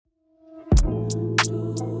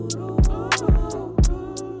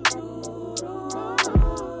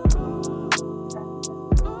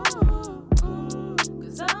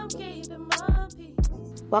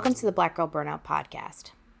Welcome to the Black Girl Burnout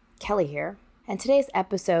Podcast. Kelly here, and today's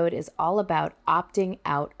episode is all about opting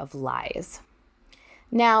out of lies.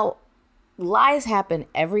 Now, lies happen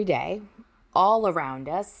every day, all around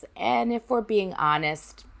us, and if we're being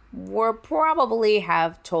honest, we probably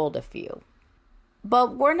have told a few.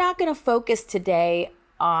 But we're not going to focus today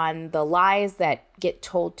on the lies that get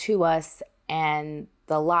told to us and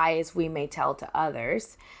the lies we may tell to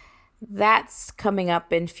others. That's coming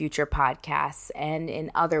up in future podcasts, and in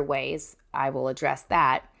other ways, I will address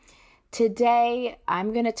that. Today,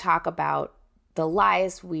 I'm going to talk about the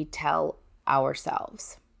lies we tell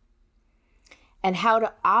ourselves and how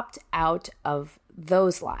to opt out of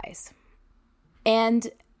those lies. And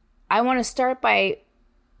I want to start by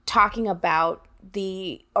talking about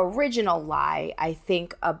the original lie, I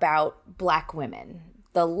think, about Black women.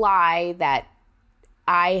 The lie that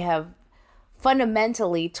I have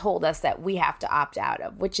fundamentally told us that we have to opt out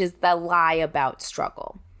of, which is the lie about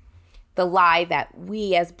struggle. The lie that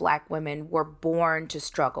we as Black women were born to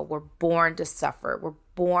struggle, we're born to suffer, we're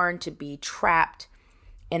born to be trapped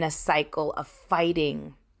in a cycle of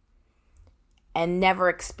fighting and never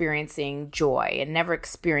experiencing joy and never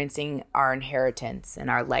experiencing our inheritance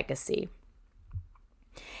and our legacy.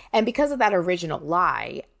 And because of that original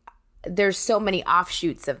lie, there's so many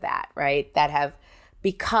offshoots of that, right? That have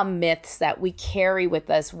become myths that we carry with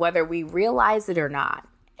us, whether we realize it or not.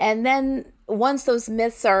 And then once those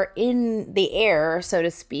myths are in the air, so to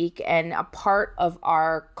speak, and a part of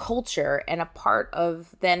our culture and a part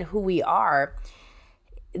of then who we are,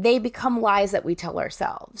 they become lies that we tell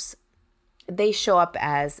ourselves. They show up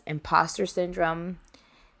as imposter syndrome.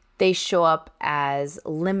 They show up as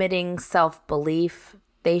limiting self-belief.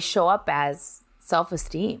 They show up as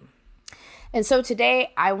self-esteem. And so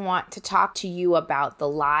today I want to talk to you about the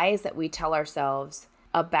lies that we tell ourselves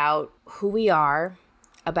about who we are,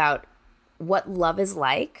 about what love is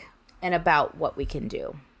like, and about what we can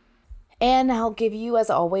do. And I'll give you, as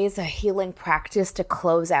always, a healing practice to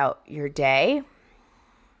close out your day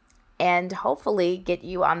and hopefully get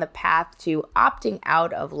you on the path to opting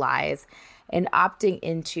out of lies and opting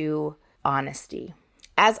into honesty.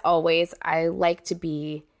 As always, I like to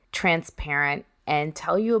be transparent and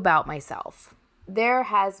tell you about myself. There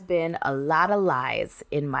has been a lot of lies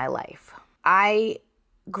in my life. I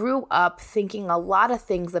grew up thinking a lot of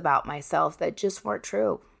things about myself that just weren't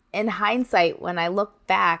true. In hindsight, when I look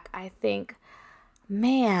back, I think,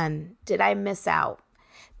 man, did I miss out?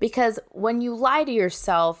 Because when you lie to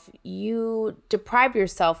yourself, you deprive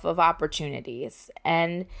yourself of opportunities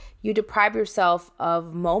and you deprive yourself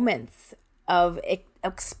of moments of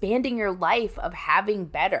expanding your life, of having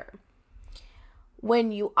better.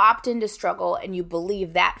 When you opt into struggle and you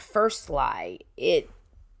believe that first lie,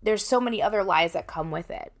 there's so many other lies that come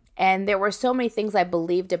with it. And there were so many things I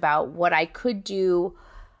believed about what I could do,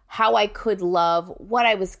 how I could love, what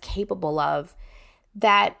I was capable of,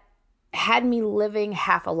 that had me living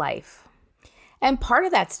half a life. And part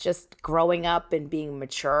of that's just growing up and being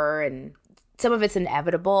mature, and some of it's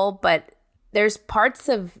inevitable, but there's parts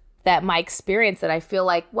of that my experience that I feel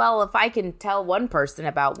like, well, if I can tell one person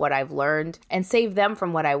about what I've learned and save them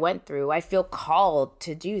from what I went through, I feel called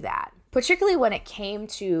to do that. Particularly when it came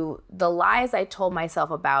to the lies I told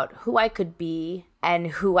myself about who I could be and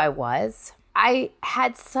who I was. I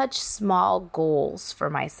had such small goals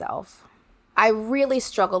for myself. I really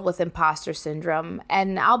struggled with imposter syndrome,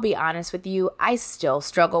 and I'll be honest with you, I still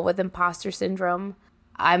struggle with imposter syndrome.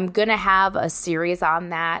 I'm going to have a series on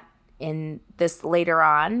that in this later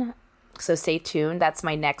on, so stay tuned. That's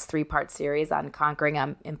my next 3-part series on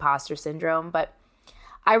conquering imposter syndrome. But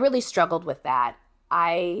I really struggled with that.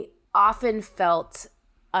 I often felt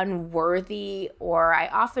unworthy, or I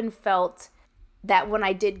often felt that when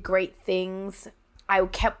I did great things, I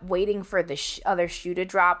kept waiting for the other shoe to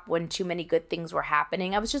drop when too many good things were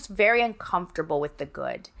happening. I was just very uncomfortable with the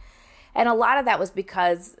good. And a lot of that was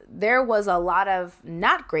because there was a lot of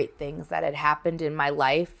not great things that had happened in my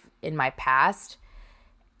life, in my past,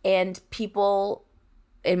 and people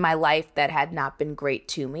in my life that had not been great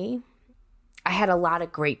to me. I had a lot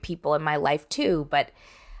of great people in my life too, but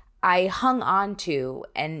I hung on to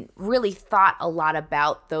and really thought a lot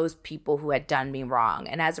about those people who had done me wrong.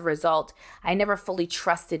 And as a result, I never fully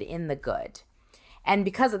trusted in the good. And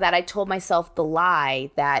because of that, I told myself the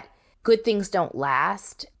lie that good things don't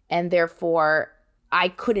last, and therefore I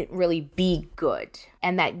couldn't really be good,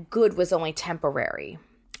 and that good was only temporary.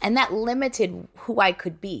 And that limited who I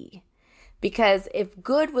could be. Because if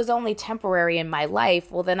good was only temporary in my life,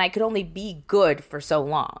 well, then I could only be good for so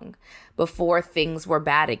long before things were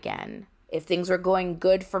bad again. If things were going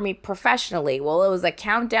good for me professionally, well, it was a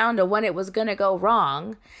countdown to when it was going to go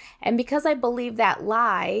wrong. And because I believed that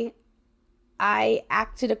lie, I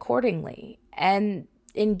acted accordingly and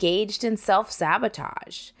engaged in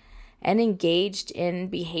self-sabotage and engaged in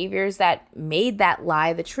behaviors that made that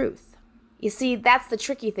lie the truth. You see, that's the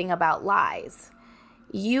tricky thing about lies.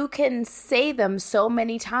 You can say them so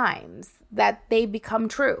many times that they become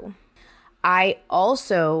true. I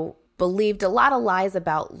also believed a lot of lies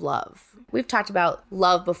about love. We've talked about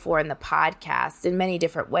love before in the podcast in many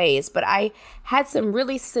different ways, but I had some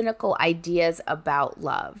really cynical ideas about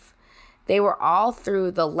love. They were all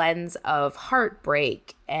through the lens of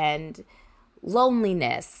heartbreak and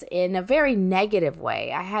loneliness in a very negative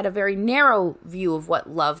way. I had a very narrow view of what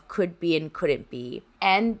love could be and couldn't be.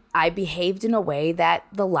 And I behaved in a way that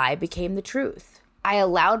the lie became the truth. I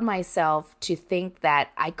allowed myself to think that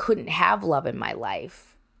I couldn't have love in my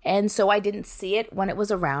life. And so I didn't see it when it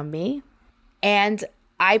was around me. And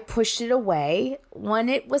I pushed it away when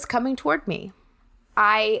it was coming toward me.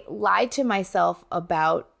 I lied to myself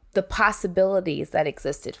about the possibilities that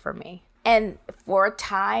existed for me. And for a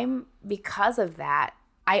time, because of that,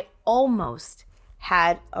 I almost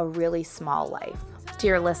had a really small life.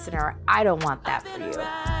 Dear listener, I don't want that for you.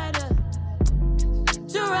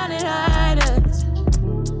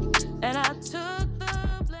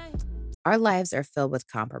 Our lives are filled with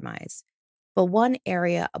compromise. But one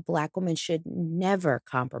area a Black woman should never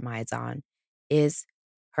compromise on is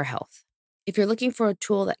her health. If you're looking for a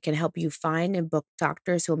tool that can help you find and book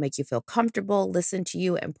doctors who will make you feel comfortable, listen to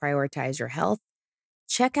you, and prioritize your health,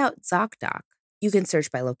 check out ZocDoc. You can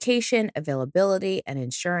search by location, availability, and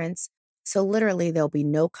insurance. So literally, there'll be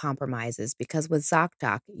no compromises because with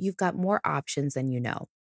ZocDoc, you've got more options than you know.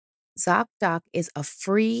 ZocDoc is a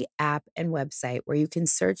free app and website where you can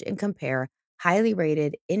search and compare highly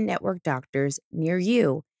rated in-network doctors near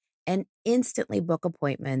you and instantly book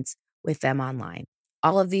appointments with them online.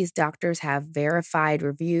 All of these doctors have verified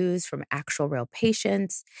reviews from actual real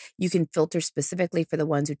patients. You can filter specifically for the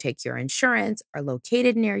ones who take your insurance, are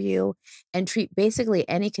located near you, and treat basically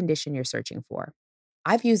any condition you're searching for.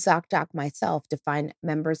 I've used ZocDoc myself to find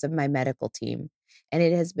members of my medical team, and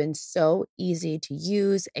it has been so easy to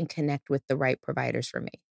use and connect with the right providers for me.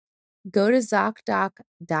 Go to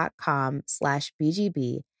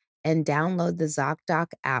ZocDoc.com/BGB and download the ZocDoc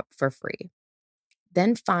app for free.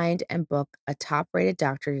 Then find and book a top-rated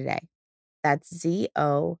doctor today. That's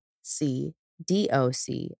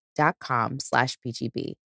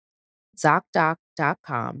ZocDoc.com/BGB.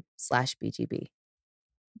 ZocDoc.com/BGB.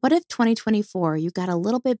 What if 2024 you got a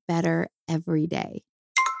little bit better every day?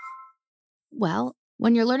 Well,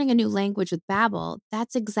 when you're learning a new language with Babbel,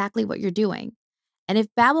 that's exactly what you're doing. And if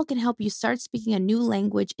Babbel can help you start speaking a new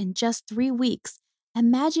language in just 3 weeks,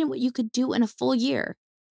 imagine what you could do in a full year.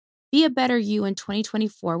 Be a better you in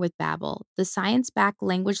 2024 with Babbel, the science-backed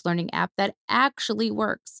language learning app that actually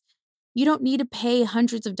works. You don't need to pay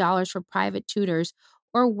hundreds of dollars for private tutors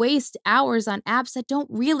or waste hours on apps that don't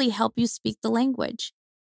really help you speak the language.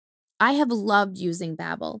 I have loved using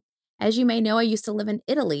Babbel. As you may know, I used to live in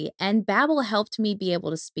Italy, and Babbel helped me be able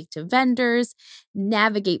to speak to vendors,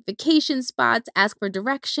 navigate vacation spots, ask for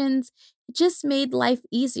directions. It just made life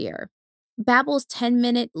easier. Babbel's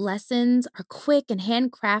 10-minute lessons are quick and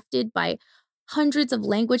handcrafted by hundreds of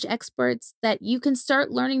language experts that you can start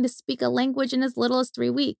learning to speak a language in as little as 3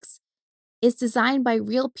 weeks. It's designed by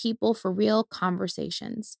real people for real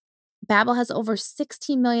conversations. Babbel has over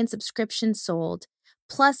 16 million subscriptions sold.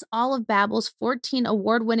 Plus, all of Babbel's 14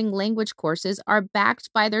 award-winning language courses are backed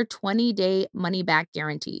by their 20-day money-back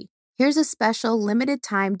guarantee. Here's a special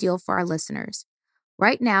limited-time deal for our listeners.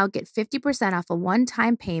 Right now, get 50% off a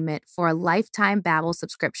one-time payment for a lifetime Babbel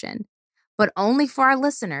subscription, but only for our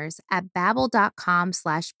listeners at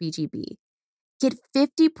Babbel.com/BGB. Get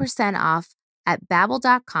 50% off at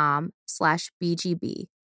Babbel.com/BGB,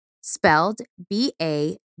 spelled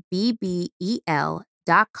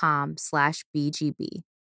BABBEL.com/BGB.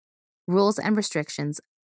 Rules and restrictions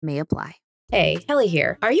may apply. Hey, Kelly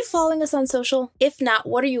here. Are you following us on social? If not,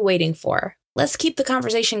 what are you waiting for? Let's keep the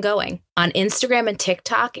conversation going. On Instagram and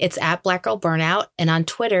TikTok, it's at Black Girl Burnout. And on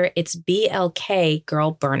Twitter, it's BLK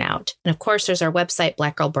Girl Burnout. And of course, there's our website,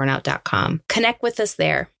 blackgirlburnout.com. Connect with us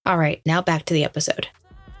there. All right, now back to the episode.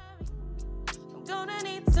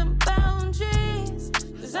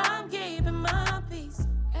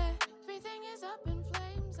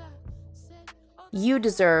 You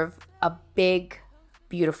deserve a big,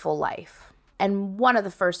 beautiful life. And one of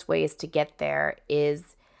the first ways to get there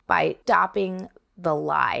is by stopping the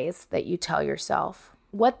lies that you tell yourself.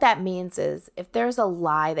 What that means is if there's a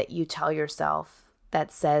lie that you tell yourself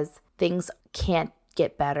that says things can't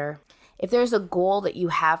get better, If there's a goal that you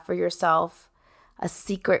have for yourself, a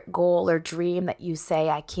secret goal or dream that you say,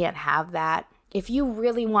 I can't have that. If you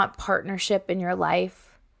really want partnership in your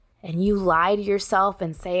life and you lie to yourself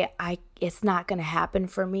and say, it's not going to happen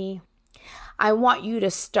for me, I want you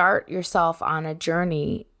to start yourself on a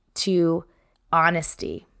journey to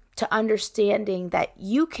honesty, to understanding that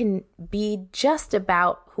you can be just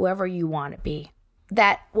about whoever you want to be.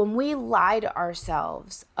 That when we lie to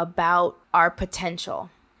ourselves about our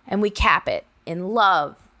potential and we cap it in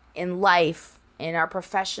love, in life, in our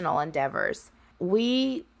professional endeavors,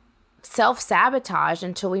 we self-sabotage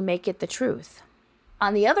until we make it the truth.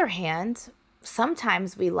 On the other hand,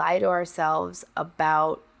 sometimes we lie to ourselves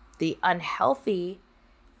about the unhealthy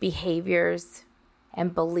behaviors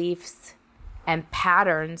and beliefs and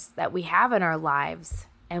patterns that we have in our lives,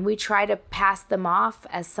 and we try to pass them off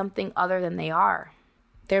as something other than they are.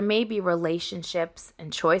 There may be relationships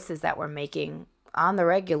and choices that we're making on the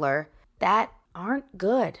regular that aren't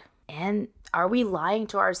good. And are we lying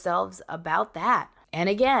to ourselves about that? And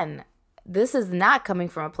again, this is not coming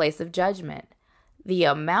from a place of judgment. The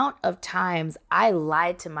amount of times I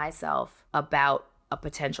lied to myself about a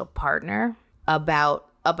potential partner, about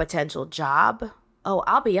a potential job. Oh,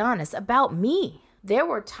 I'll be honest, about me. There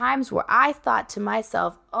were times where I thought to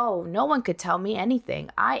myself, oh, no one could tell me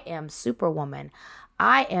anything. I am Superwoman.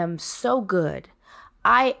 I am so good.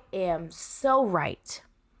 I am so right.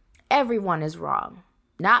 Everyone is wrong.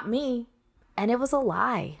 Not me. And it was a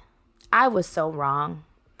lie. I was so wrong.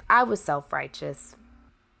 I was self-righteous.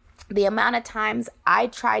 The amount of times I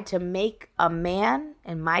tried to make a man,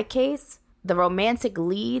 in my case, the romantic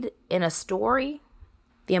lead in a story,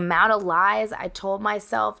 the amount of lies I told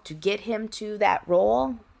myself to get him to that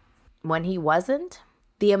role when he wasn't,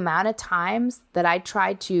 the amount of times that I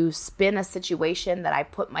tried to spin a situation that I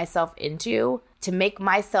put myself into to make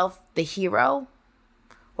myself the hero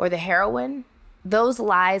or the heroine, those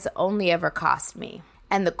lies only ever cost me.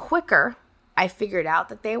 And the quicker I figured out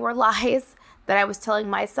that they were lies that I was telling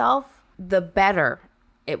myself, the better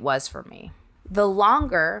it was for me. The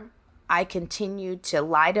longer I continued to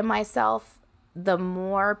lie to myself, the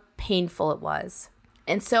more painful it was.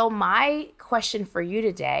 And so my question for you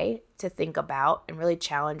today to think about and really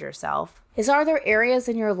challenge yourself is, are there areas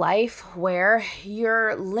in your life where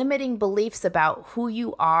you're limiting beliefs about who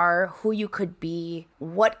you are, who you could be,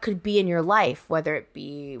 what could be in your life, whether it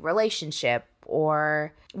be relationship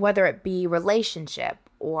or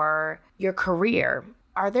your career?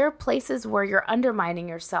 Are there places where you're undermining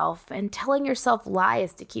yourself and telling yourself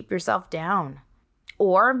lies to keep yourself down?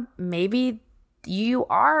 Or maybe you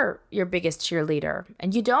are your biggest cheerleader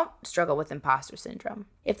and you don't struggle with imposter syndrome.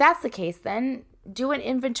 If that's the case, then do an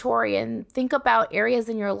inventory and think about areas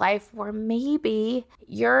in your life where maybe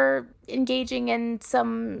you're engaging in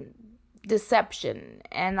some deception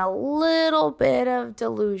and a little bit of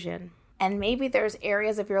delusion. And maybe there's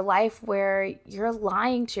areas of your life where you're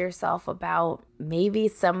lying to yourself about maybe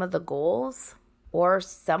some of the goals or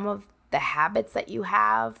some of the habits that you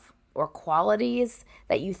have or qualities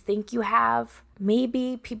that you think you have.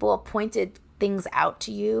 Maybe people have pointed things out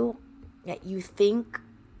to you that you think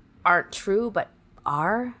aren't true but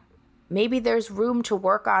are. Maybe there's room to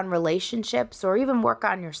work on relationships or even work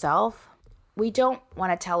on yourself. We don't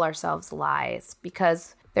want to tell ourselves lies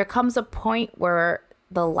because there comes a point where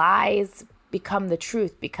the lies become the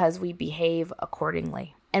truth because we behave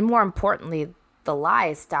accordingly. And more importantly, the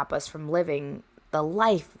lies stop us from living the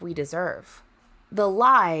life we deserve. The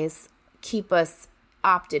lies keep us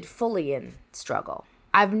opted fully in struggle.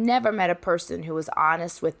 I've never met a person who was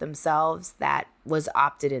honest with themselves that was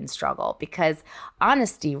opted in struggle, because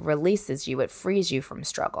honesty releases you. It frees you from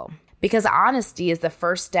struggle. Because honesty is the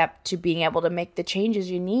first step to being able to make the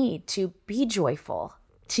changes you need to be joyful,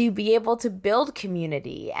 to be able to build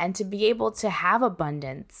community, and to be able to have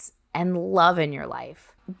abundance and love in your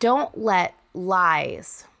life. Don't let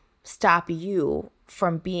lies stop you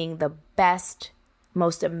from being the best,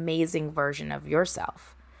 most amazing version of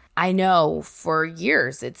yourself. I know for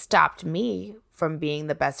years it stopped me from being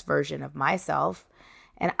the best version of myself,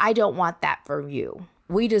 and I don't want that for you.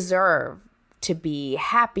 We deserve to be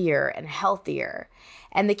happier and healthier,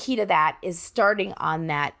 and the key to that is starting on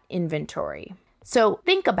that inventory. So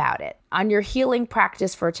think about it. On your healing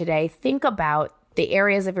practice for today, think about the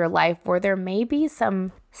areas of your life where there may be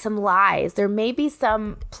some lies. There may be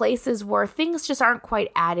some places where things just aren't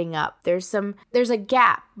quite adding up. There's a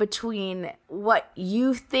gap between what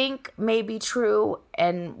you think may be true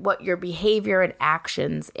and what your behavior and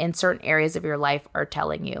actions in certain areas of your life are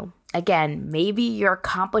telling you. Again, maybe you're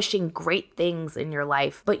accomplishing great things in your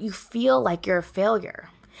life, but you feel like you're a failure.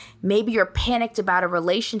 Maybe you're panicked about a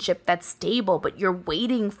relationship that's stable, but you're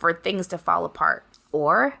waiting for things to fall apart.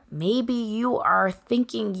 Or maybe you are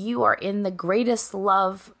thinking you are in the greatest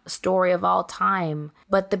love story of all time,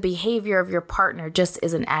 but the behavior of your partner just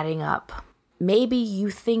isn't adding up. Maybe you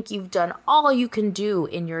think you've done all you can do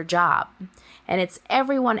in your job, and it's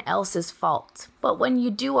everyone else's fault. But when you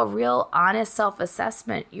do a real honest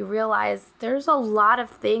self-assessment, you realize there's a lot of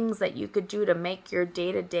things that you could do to make your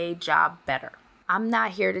day-to-day job better. I'm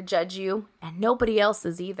not here to judge you, and nobody else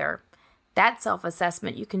is either. That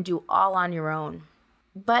self-assessment you can do all on your own.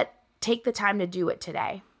 But take the time to do it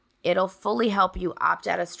today. It'll fully help you opt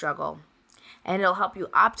out of struggle, and it'll help you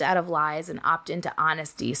opt out of lies and opt into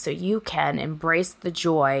honesty so you can embrace the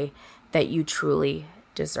joy that you truly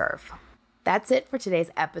deserve. That's it for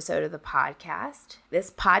today's episode of the podcast.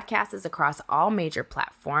 This podcast is across all major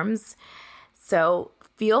platforms, so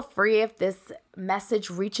feel free, if this message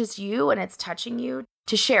reaches you and it's touching you,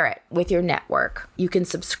 to share it with your network. You can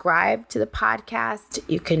subscribe to the podcast.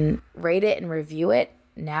 You can rate it and review it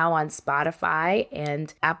now on Spotify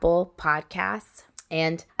and Apple Podcasts.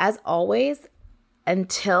 And as always,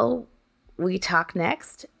 until we talk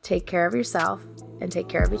next, take care of yourself and take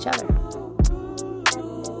care of each other.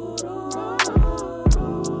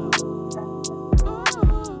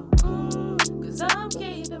 'Cause I'm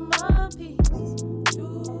keeping my peace.